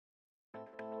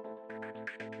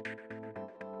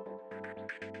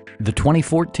The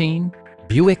 2014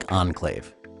 Buick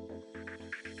Enclave.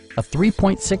 A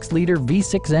 3.6-liter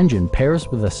V6 engine pairs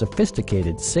with a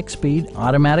sophisticated 6-speed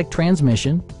automatic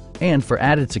transmission, and for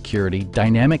added security,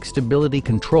 dynamic stability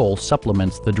control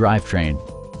supplements the drivetrain.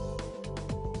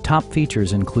 Top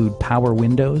features include power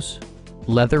windows,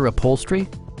 leather upholstery,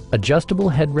 adjustable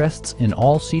headrests in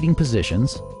all seating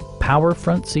positions, power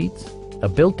front seats, a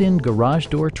built-in garage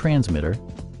door transmitter,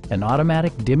 an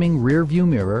automatic dimming rear-view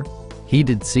mirror,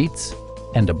 heated seats,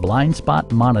 and a blind spot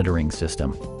monitoring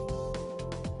system.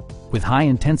 With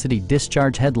high-intensity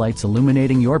discharge headlights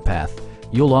illuminating your path,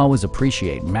 you'll always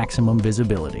appreciate maximum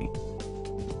visibility.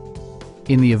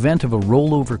 In the event of a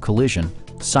rollover collision,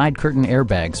 side curtain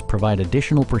airbags provide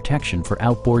additional protection for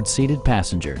outboard seated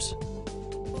passengers.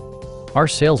 Our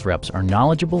sales reps are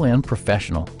knowledgeable and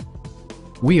professional.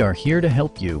 We are here to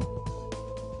help you.